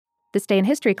This Day in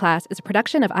History class is a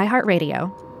production of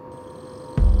iHeartRadio.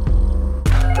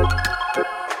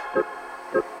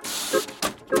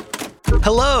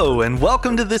 Hello, and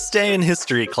welcome to This Day in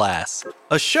History class,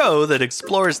 a show that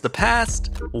explores the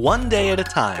past one day at a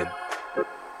time.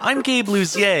 I'm Gabe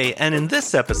Luzier, and in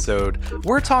this episode,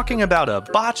 we're talking about a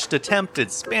botched attempt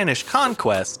at Spanish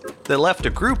conquest that left a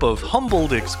group of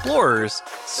humbled explorers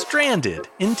stranded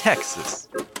in Texas.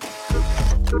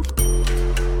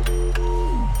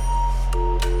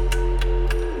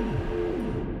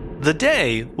 The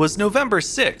day was November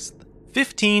 6th,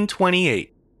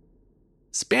 1528.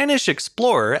 Spanish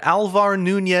explorer Alvar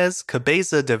Núñez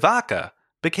Cabeza de Vaca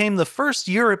became the first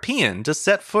European to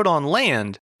set foot on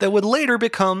land that would later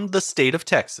become the state of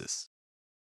Texas.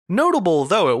 Notable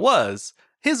though it was,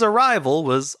 his arrival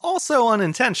was also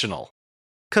unintentional.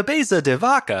 Cabeza de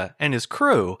Vaca and his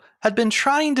crew had been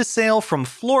trying to sail from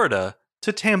Florida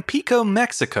to Tampico,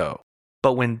 Mexico,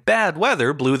 but when bad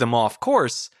weather blew them off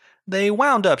course, they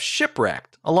wound up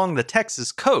shipwrecked along the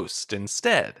Texas coast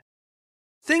instead.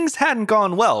 Things hadn't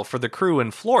gone well for the crew in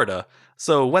Florida,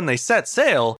 so when they set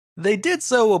sail, they did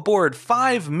so aboard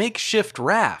 5 makeshift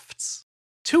rafts.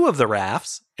 2 of the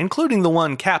rafts, including the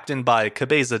one captained by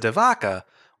Cabeza de Vaca,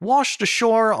 washed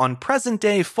ashore on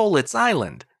present-day Follett's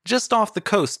Island, just off the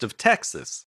coast of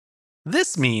Texas.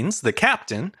 This means the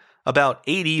captain, about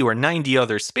 80 or 90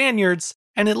 other Spaniards,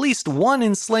 and at least one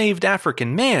enslaved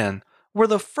African man were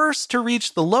the first to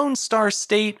reach the Lone Star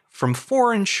State from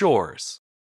foreign shores.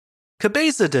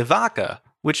 Cabeza de Vaca,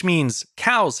 which means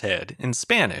cow's head in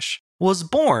Spanish, was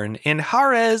born in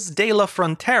Jerez de la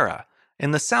Frontera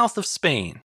in the south of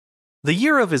Spain. The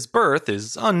year of his birth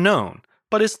is unknown,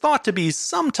 but is thought to be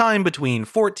sometime between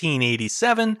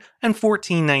 1487 and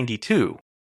 1492.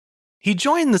 He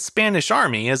joined the Spanish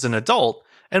army as an adult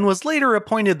and was later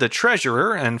appointed the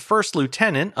treasurer and first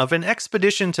lieutenant of an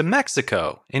expedition to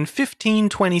Mexico in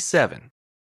 1527.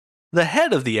 The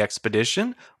head of the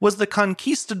expedition was the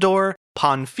conquistador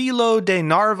Panfilo de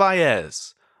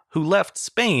Narvaez, who left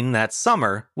Spain that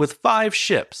summer with 5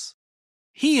 ships.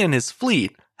 He and his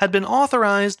fleet had been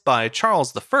authorized by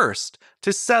Charles I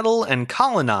to settle and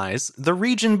colonize the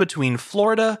region between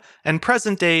Florida and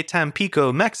present-day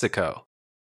Tampico, Mexico.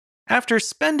 After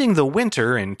spending the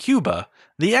winter in Cuba,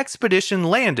 the expedition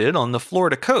landed on the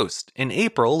Florida coast in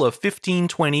April of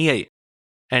 1528.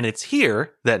 And it's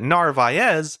here that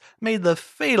Narvaez made the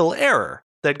fatal error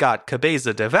that got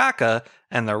Cabeza de Vaca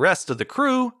and the rest of the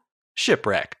crew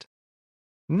shipwrecked.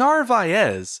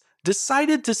 Narvaez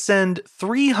decided to send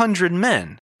 300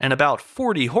 men and about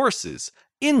 40 horses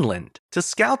inland to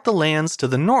scout the lands to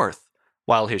the north,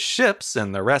 while his ships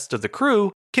and the rest of the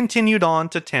crew continued on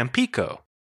to Tampico.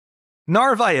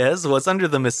 Narvaez was under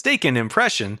the mistaken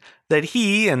impression that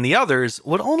he and the others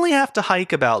would only have to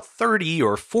hike about 30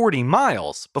 or 40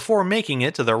 miles before making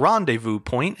it to the rendezvous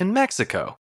point in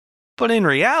Mexico. But in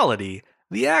reality,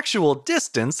 the actual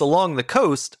distance along the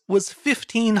coast was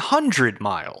 1,500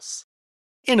 miles.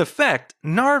 In effect,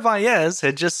 Narvaez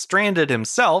had just stranded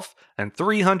himself and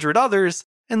 300 others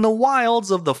in the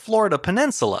wilds of the Florida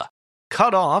Peninsula,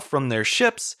 cut off from their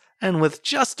ships and with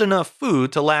just enough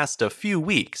food to last a few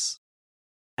weeks.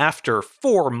 After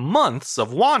 4 months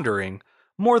of wandering,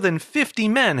 more than 50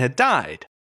 men had died,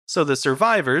 so the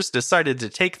survivors decided to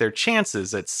take their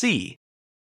chances at sea.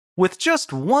 With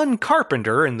just one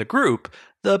carpenter in the group,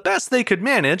 the best they could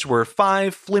manage were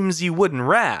 5 flimsy wooden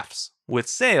rafts, with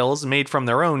sails made from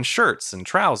their own shirts and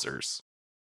trousers.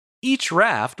 Each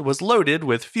raft was loaded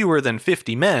with fewer than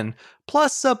 50 men,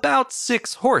 plus about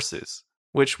 6 horses,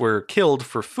 which were killed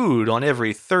for food on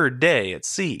every 3rd day at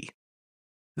sea.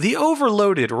 The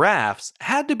overloaded rafts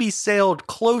had to be sailed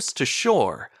close to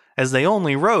shore, as they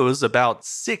only rose about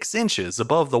 6 inches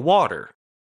above the water.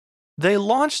 They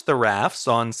launched the rafts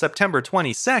on September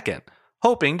 22nd,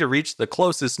 hoping to reach the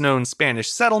closest known Spanish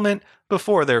settlement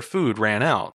before their food ran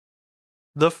out.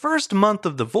 The first month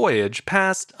of the voyage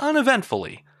passed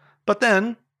uneventfully, but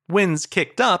then winds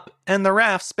kicked up and the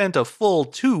raft spent a full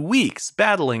 2 weeks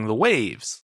battling the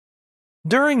waves.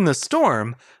 During the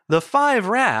storm, the 5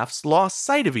 rafts lost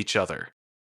sight of each other.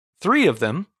 3 of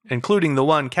them, including the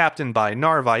one captained by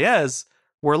Narvaez,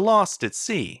 were lost at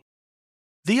sea.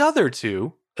 The other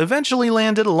 2 eventually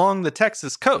landed along the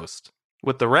Texas coast,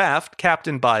 with the raft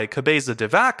captained by Cabeza de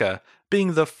Vaca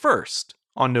being the first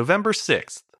on November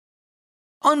 6th.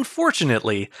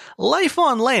 Unfortunately, life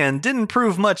on land didn't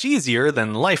prove much easier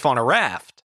than life on a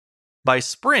raft. By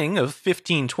spring of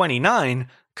 1529,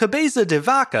 Cabeza de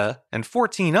Vaca and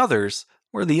 14 others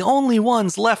were the only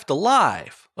ones left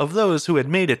alive of those who had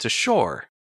made it to shore.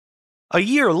 A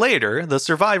year later, the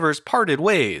survivors parted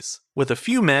ways, with a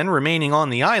few men remaining on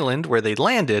the island where they'd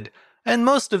landed, and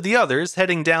most of the others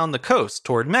heading down the coast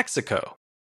toward Mexico.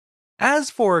 As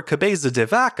for Cabeza de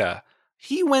Vaca,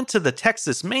 he went to the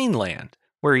Texas mainland,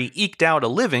 where he eked out a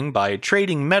living by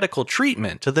trading medical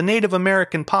treatment to the Native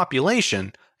American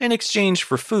population in exchange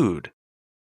for food.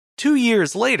 2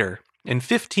 years later, in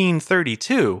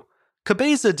 1532,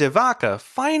 Cabeza de Vaca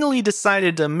finally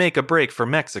decided to make a break for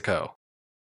Mexico.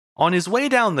 On his way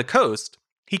down the coast,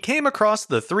 he came across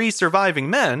the 3 surviving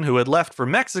men who had left for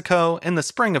Mexico in the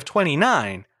spring of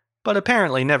 29, but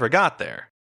apparently never got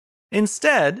there.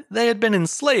 Instead, they had been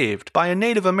enslaved by a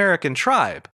Native American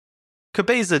tribe.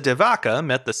 Cabeza de Vaca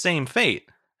met the same fate,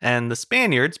 and the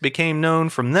Spaniards became known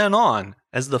from then on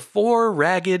as the 4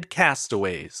 Ragged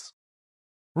Castaways.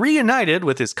 Reunited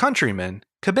with his countrymen,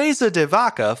 Cabeza de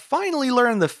Vaca finally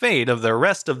learned the fate of the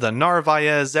rest of the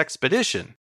Narvaez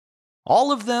expedition.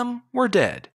 All of them were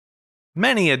dead.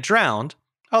 Many had drowned,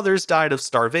 others died of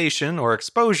starvation or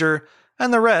exposure,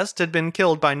 and the rest had been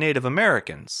killed by Native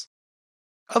Americans.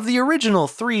 Of the original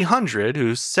 300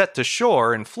 who set to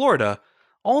shore in Florida,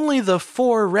 only the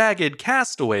 4 Ragged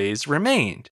Castaways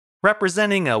remained,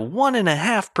 representing a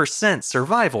 1.5%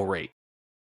 survival rate.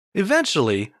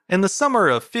 Eventually, in the summer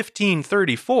of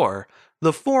 1534,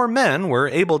 the 4 men were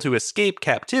able to escape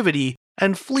captivity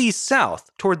and flee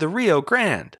south toward the Rio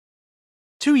Grande.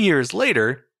 2 years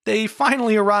later, they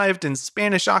finally arrived in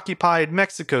Spanish-occupied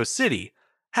Mexico City,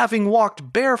 having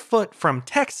walked barefoot from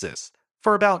Texas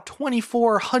for about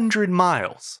 2,400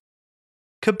 miles.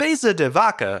 Cabeza de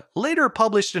Vaca later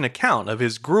published an account of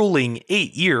his grueling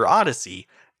 8-year odyssey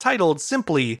titled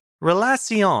simply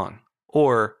Relación,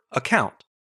 or Account.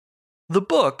 The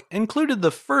book included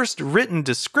the first written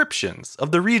descriptions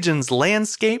of the region's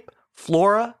landscape,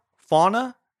 flora,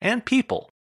 fauna, and people.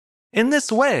 In this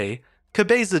way,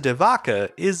 Cabeza de Vaca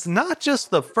is not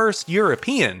just the first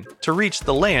European to reach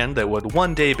the land that would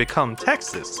one day become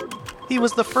Texas, he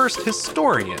was the first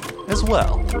historian as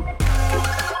well.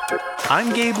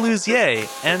 I'm Gabe Luzier,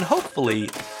 and hopefully,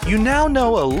 you now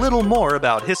know a little more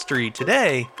about history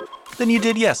today than you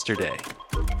did yesterday.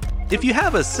 If you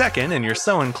have a second and you're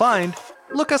so inclined,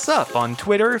 look us up on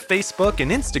Twitter, Facebook,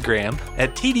 and Instagram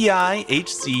at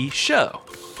TDIHC Show.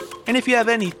 And if you have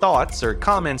any thoughts or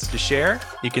comments to share,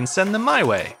 you can send them my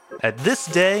way at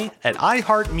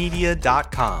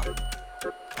thisday@iheartmedia.com.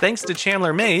 Thanks to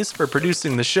Chandler Mays for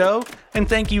producing the show, and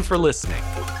thank you for listening.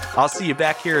 I'll see you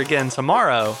back here again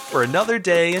tomorrow for another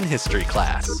day in history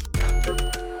class.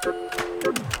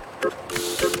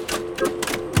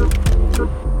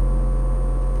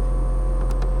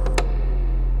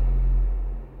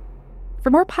 For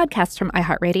more podcasts from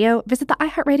iHeartRadio, visit the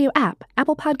iHeartRadio app,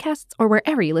 Apple Podcasts, or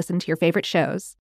wherever you listen to your favorite shows.